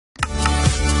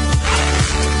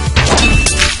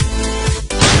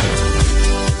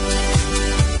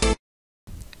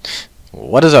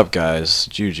What is up, guys?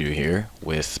 JuJuu here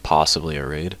with possibly a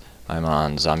raid. I'm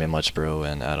on Zombie Much Bro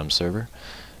and Adam's server,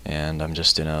 and I'm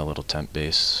just in a little temp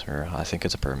base, or I think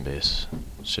it's a perm base.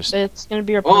 It's gonna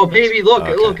be our. Oh, baby! Look,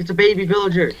 Okay. look! It's a baby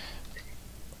villager.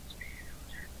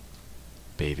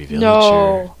 Baby villager.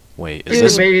 No. Wait,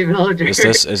 It's a baby villager. is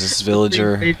this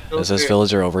villager Baby is this villager.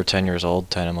 villager over 10 years old?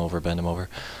 10 him over, bend him over.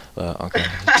 Okay,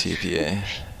 TPA.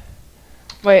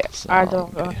 Wait, So, I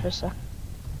don't know okay. for a sec.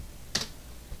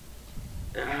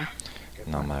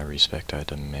 Not my respect, I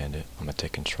demand it. I'm gonna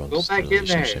take control of Go this back in there.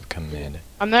 relationship, command it.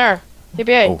 I'm there.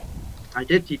 TPA. Oh. I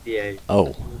did TPA.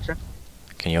 Oh.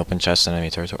 Can you open chest in enemy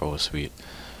territory? Oh, sweet.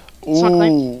 It's not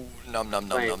claimed. Ooh. Num num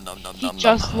num Wait. num num num He num.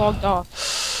 just logged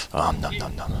off. Num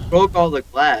num num. Broke all the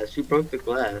glass. Who broke the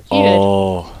glass? He did.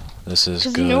 Oh, this is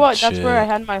Because good you know what? shit. That's where I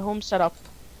had my home set up.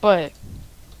 But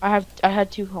I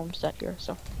had two homes set here,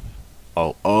 so.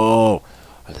 Oh.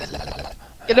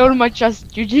 Get out of my chest,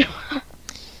 JuJuu.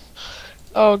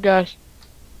 Oh gosh.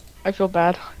 I feel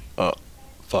bad.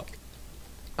 Fuck.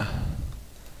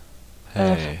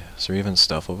 Hey, is there even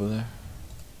stuff over there?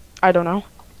 I don't know.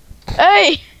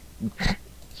 Hey!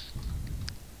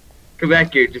 Come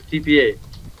back here. Just TPA.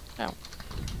 No.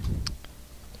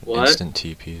 What? Instant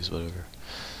TPs, whatever.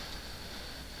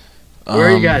 Where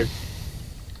are you guys?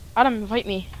 Adam, invite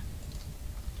me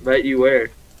Bet you where?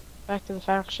 back to the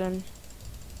faction.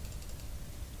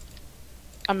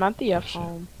 I'm at the F shit.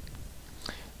 home.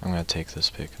 I'm gonna take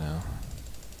this pick now.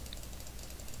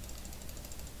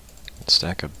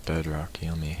 Stack of bedrock,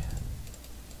 yummy.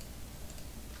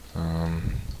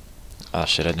 Ah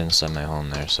shit, I didn't send my home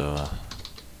there, so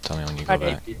tell me when you go I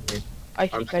did. back. I I'm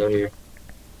think still I here.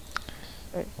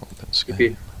 Open sky.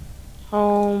 TP.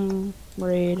 home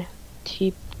raid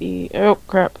TP. Oh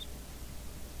crap.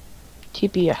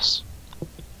 TPS.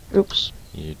 Oops.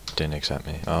 You didn't accept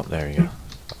me. Oh, there you go.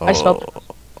 Oh, I spelled it.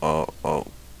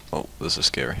 Oh, this is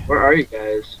scary. Where are you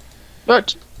guys?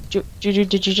 But JuJuu,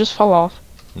 did you just fall off?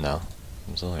 No.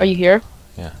 I'm still here. Are you here?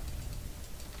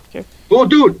 Oh,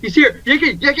 dude! He's here!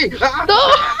 Yaki! Ah!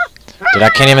 No! Dude, I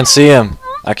can't even see him.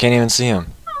 I can't even see him.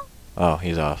 Oh,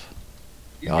 he's off.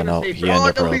 He's Oh, gonna no, say, he bro,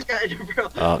 ended no, pearl. he's got ender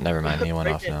pearl. Oh, never mind. He went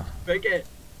Break off it, now. Break it.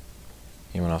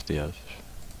 He went off the edge.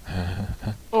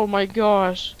 Oh my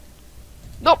gosh.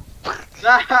 Nope.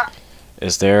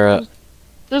 Is there a...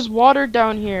 There's water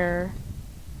down here.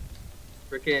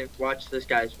 Freaking watch this,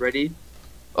 guys. Ready?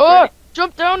 Oh!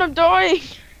 Jump down, I'm dying!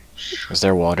 Is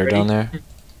there water Ready? down there?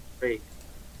 Break.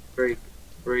 You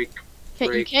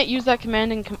Break. can't use that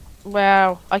command in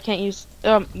wow, I can't use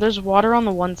there's water on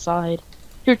the one side.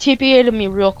 Here, TPA to me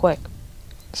real quick.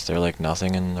 Is there like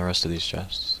nothing in the rest of these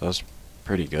chests? That was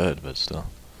pretty good, but still.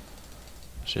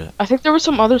 Shit. I think there was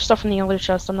some other stuff in the other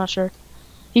chest, I'm not sure.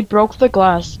 He broke the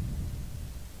glass.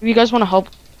 If you guys want to help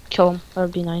kill him, that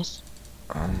would be nice.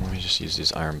 Let me just use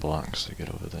these iron blocks to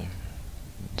get over there.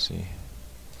 Let's see.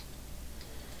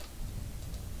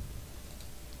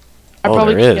 I Oh,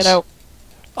 probably there can is. get out.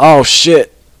 Oh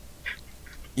shit!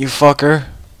 You fucker!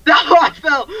 No, I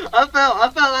fell.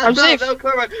 I'm safe. No,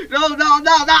 Clara. No.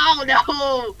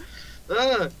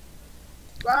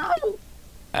 No.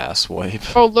 Ass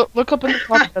wipe. Oh, look up in the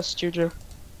top chest, JuJuu.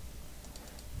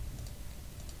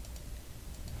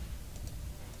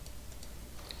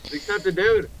 Accept the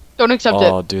dude. Don't accept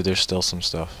Oh, it. dude, there's still some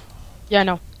stuff. Yeah, I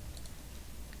know.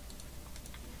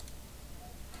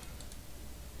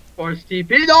 Force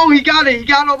TP. No, he got it. He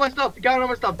got all my stuff.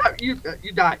 You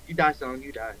die, son.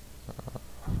 You die.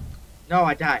 No,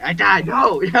 I die.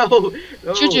 No.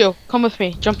 JuJuu, come with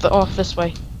me. Jump off this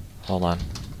way. Hold on.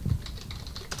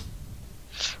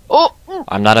 Oh!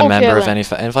 I'm not a Okay, member of then.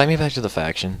 any invite me back to the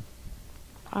faction.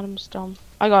 Adam's dumb.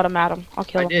 I got him, Adam. I'll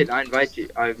kill I him. did. I invited you.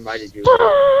 I invited you.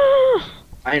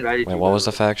 Wait, what was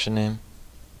the faction name?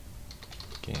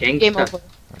 Game Gangsta. over.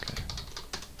 Okay.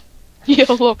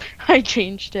 YOLO. I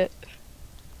changed it.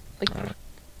 Like, Alright.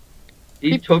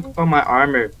 He took on my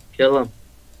armor. Kill him.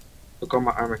 Took on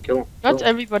my armor. Kill him. that's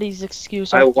everybody's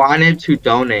excuse. I wanted to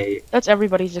donate. That's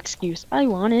everybody's excuse. I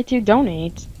wanted to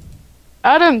donate.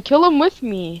 Adam, kill him with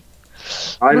me.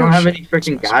 I don't Oh, have shit. any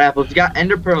freaking god apples. You got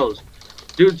ender pearls.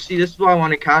 Dude, see, this is why I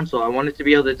wanted console. I wanted to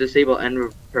be able to disable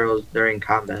ender pearls during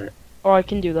combat. Oh, I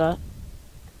can do that.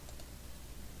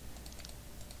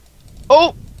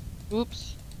 Oh!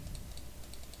 Oops.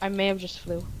 I may have just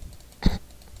flew.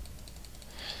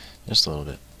 Just a little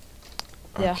bit.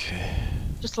 Yeah. Okay.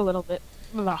 Just a little bit.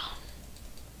 Ugh.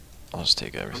 I'll just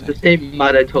take The everything. same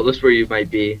Mud told us where you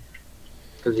might be.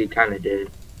 Because he kind of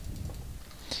did.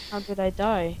 How did I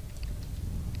die?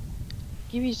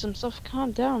 Give you some stuff.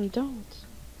 Calm down. Don't.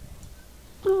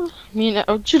 I mean,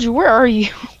 oh, JuJuu, where are you?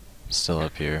 Still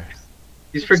up here.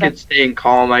 He's freaking staying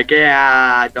calm. Like,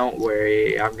 yeah, don't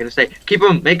worry. I'm gonna stay. Keep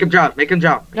him. Make him jump. Make him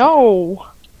jump. No.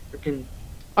 Freaking.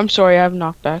 I'm sorry, I have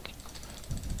knockback.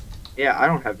 Yeah, I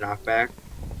don't have knockback.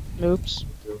 Oops.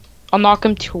 I'll knock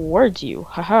him towards you.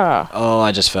 Haha. Oh,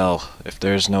 I just fell. If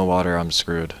there's no water, I'm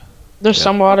screwed. There's Yep.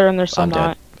 some water and there's some I'm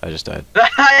not. dead. I just died.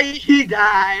 He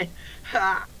died.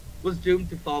 Was doomed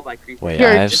to fall by creepers. Wait, Here,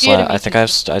 I have just get him, I think I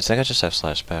just have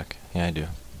slash back. Yeah, I do.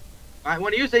 Alright,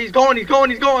 when you say he's going. Look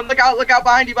out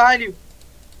behind you.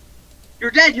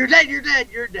 You're dead. You're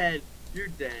dead.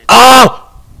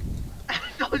 Oh! I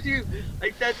told you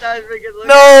like 10 times. Freaking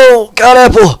No!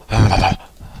 God apple!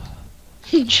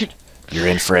 You're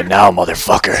in for it now,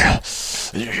 motherfucker.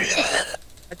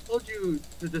 I told you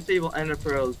to disable ender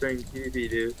pearls during PvP,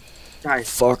 dude. Die.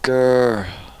 Fucker.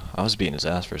 I was beating his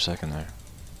ass for a second there.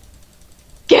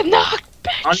 Get knocked,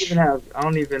 I don't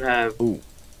bitch. even have Ooh.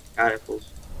 god apples.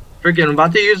 Freaking, I'm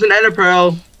about to use an ender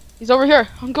pearl. He's over here.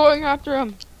 I'm going after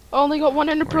him. I only got one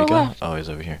ender Where'd pearl he go? left. Oh, he's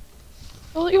over here.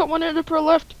 I only got one ender pearl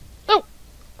left. No.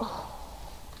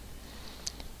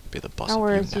 Be the boss Now of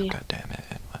where you is now, he? God damn it.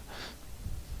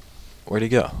 Where'd he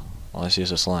go? All I see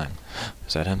is a slime.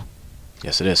 Is that him?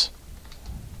 Yes, it is.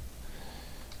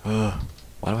 Why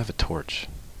do I have a torch?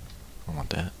 I don't want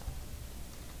that.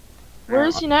 Where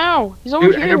is he now? He's over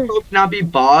Dude, here. ender pearl cannot be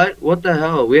bought? What the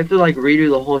hell? We have to like redo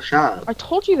the whole shop. I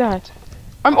told you that.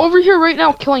 I'm over here right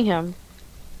now killing him.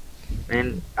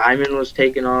 Man, Diamond was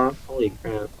taken off. Holy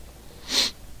crap.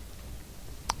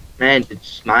 Man, did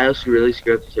Smiles really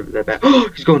screw up the server that bad? Oh,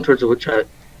 he's going towards the wood shot.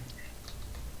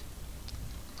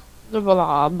 Blah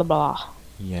blah blah blah.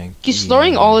 Yankees. He's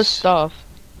throwing all his stuff.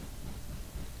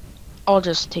 I'll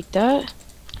just take that.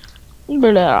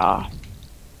 Blah.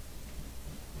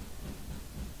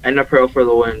 Ender pearl for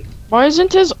the win. Why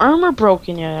isn't his armor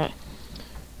broken yet?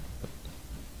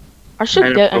 I should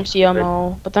Ender get pearl.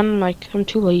 MCMO, but then I'm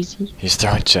too lazy. He's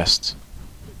throwing chests.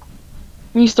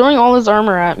 He's throwing all his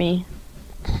armor at me.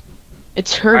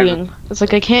 It's hurting. It's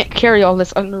like I can't carry all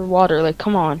this underwater. Like,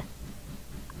 come on.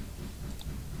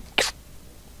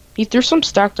 He threw some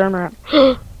stacked armor at me.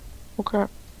 Oh crap.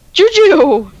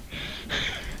 JuJuu!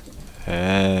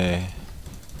 Hey.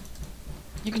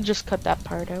 You can just cut that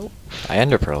part out. I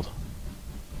enderpearled.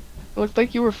 It looked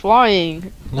like you were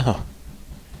flying. No.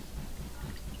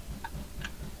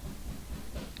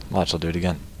 Watch, I'll do it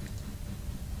again.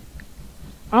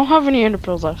 I don't have any ender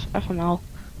pearls left. FML.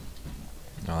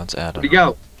 No, let's add him. Where'd he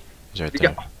go? He's right Where'd he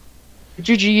there. go?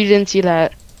 JuJuu, you didn't see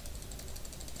that.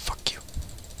 Fuck you.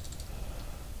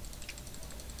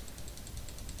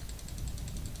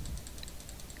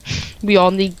 We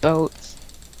all need boats.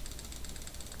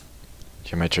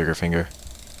 Hear my trigger finger?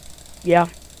 Yeah.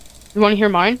 You want to hear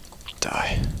mine?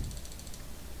 Die.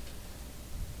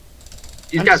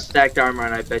 He's I'm got s- stacked armor,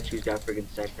 and I bet you he's got freaking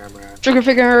stacked armor on. Trigger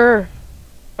finger.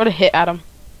 What a hit, Adam.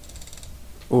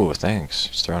 Ooh, thanks.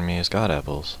 He's throwing me his god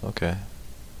apples. Okay.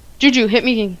 JuJuu, hit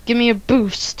me. Give me a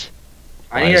boost.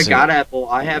 I Why need is a he- god apple.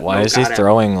 I have Why no is he god apple.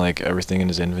 throwing like everything in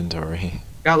his inventory?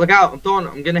 Look out. I'm throwing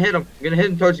him. I'm gonna hit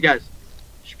him. Towards you guys.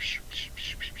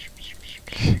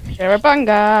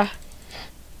 Carabanga.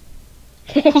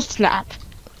 Oh, snap.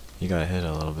 You got hit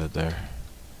a little bit there.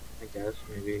 I guess,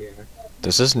 maybe, yeah.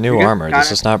 This is new You got armor. god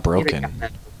This is not apple? I need a broken. god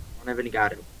apple. I don't have any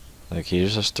god apple. Like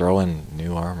he's just throwing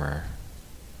new armor.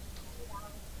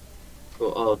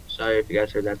 Cool. Oh, sorry if you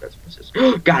guys heard that. That's princess.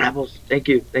 God apples. Thank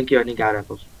you. I need god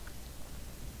apples.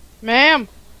 Ma'am.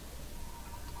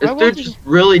 This Why dude won't you- just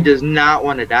really does not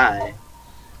want to die.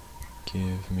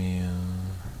 Give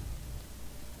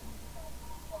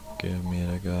me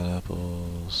the god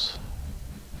apples.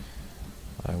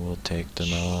 I will take them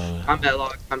all. Combat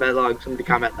log. Somebody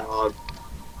combat that log.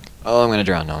 Oh, I'm gonna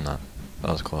drown. No, I'm not.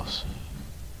 That was close.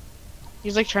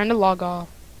 He's like trying to log off.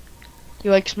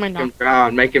 He likes my Make him knock.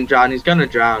 drown. Make him drown. He's gonna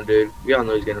drown, dude. We all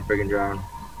know he's gonna friggin' drown.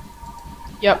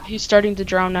 Yep, he's starting to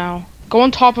drown now. Go on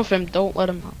top of him. Don't let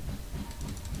him up.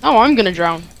 Oh, I'm gonna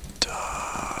drown.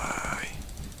 Die.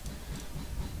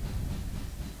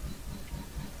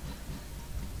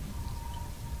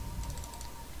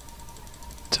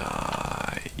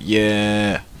 Die.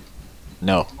 Yeah.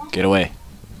 No. Get away.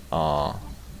 Aw.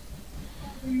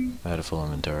 I had a full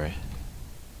inventory.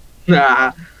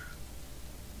 Nah.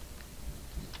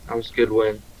 That was a good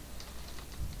win.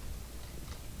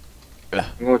 Yeah.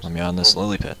 I'm going Let me on this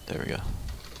lily pit. There we go.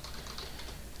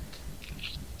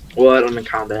 What on the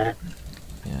combat?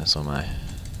 Yeah, so am I.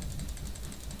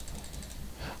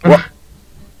 What?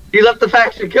 He left the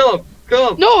faction. Kill him.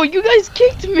 No, you guys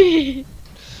kicked me.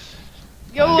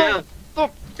 Yellow, Yeah.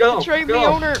 stop. Go. Betray me, Go.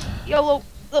 owner. Yellow.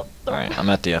 Alright, I'm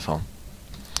at the F home.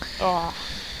 Oh.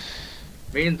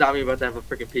 Me and Zombie about to have a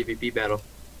freaking PvP battle.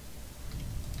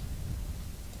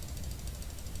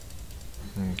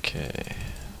 Okay.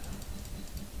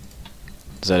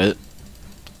 Is that it?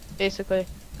 Basically.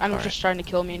 I'm Alright. just trying to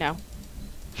kill me now.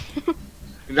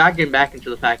 You're not getting back into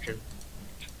the faction.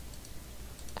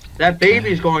 That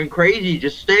baby's going crazy.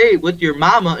 Just stay with your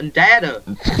mama and dada.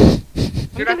 I'm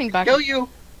Did getting I back. kill you?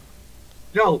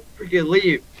 No, freaking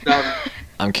leave. No,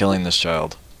 I'm killing this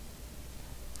child.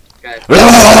 guys.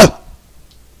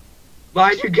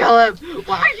 Why'd you kill him?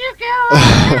 Why'd you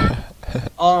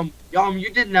kill him? You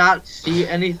did not see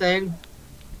anything.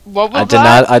 What was I did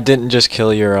that? not. I didn't just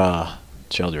kill your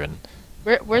children.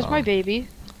 Where's my baby?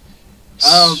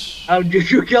 You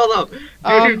killed him.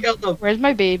 You killed him. Where's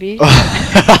my baby?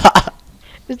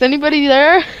 Is anybody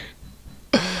there?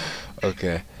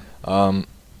 Okay.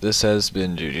 This has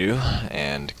been JuJuu,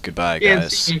 and goodbye, Can't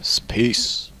guys. see me.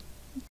 Peace.